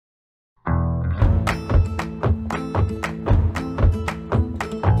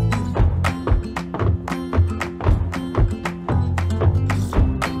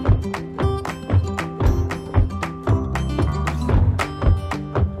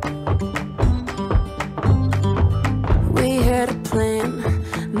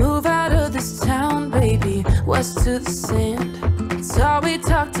us to the sand. It's all we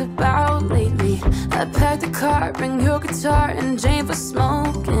talked about lately. I packed a car, bring your guitar and Jane for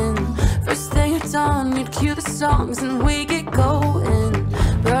smoking. First thing at dawn, you'd cue the songs and we get going.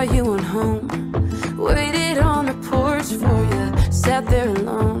 Brought you on home, waited on the porch for you, sat there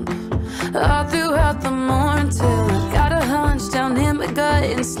alone all throughout the morning till I got a hunch down in my gut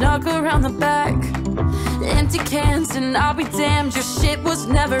and snuck around the back. Empty cans and I'll be damned, your shit was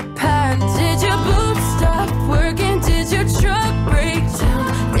never packed. Did your boots stop working? Did your truck break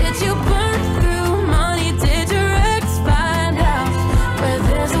down? Did you burn through money? Did your ex find out? Where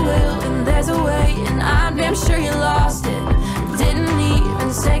there's a will and there's a way, and I'm damn sure you lost it. Didn't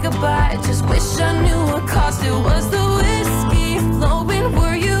even say goodbye, just wish I knew what cost it. Was the whiskey flowing?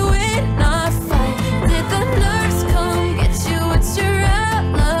 Were you in a fight? Did the nurse come get you? It's your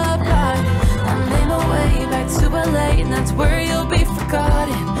alibi. I made my way back to LA, and that's where you'll be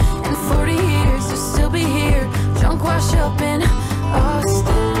forgotten. In 40 years you'll still be here, drunk, wash up in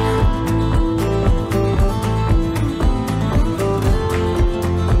Austin.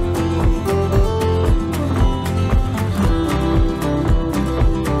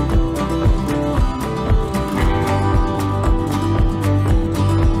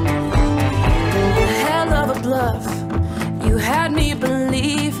 You had me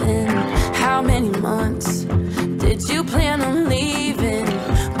believing. How many months did you plan on leaving?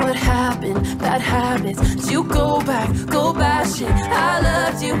 What happened? Bad habits. Did you go back, go bashing? I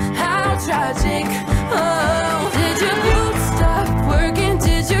loved you, how tragic. Oh, did your boots stop working?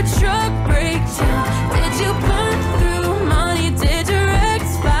 Did your truck break down? Did you burn through money? Did your ex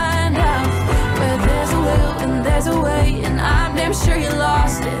find out? Where there's a will and there's a way, and I'm damn sure you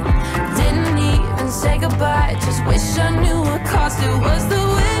lost it. Didn't even say goodbye, just wish I knew what cost it. Was the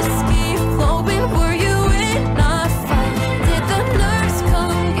whiskey flowing? Were you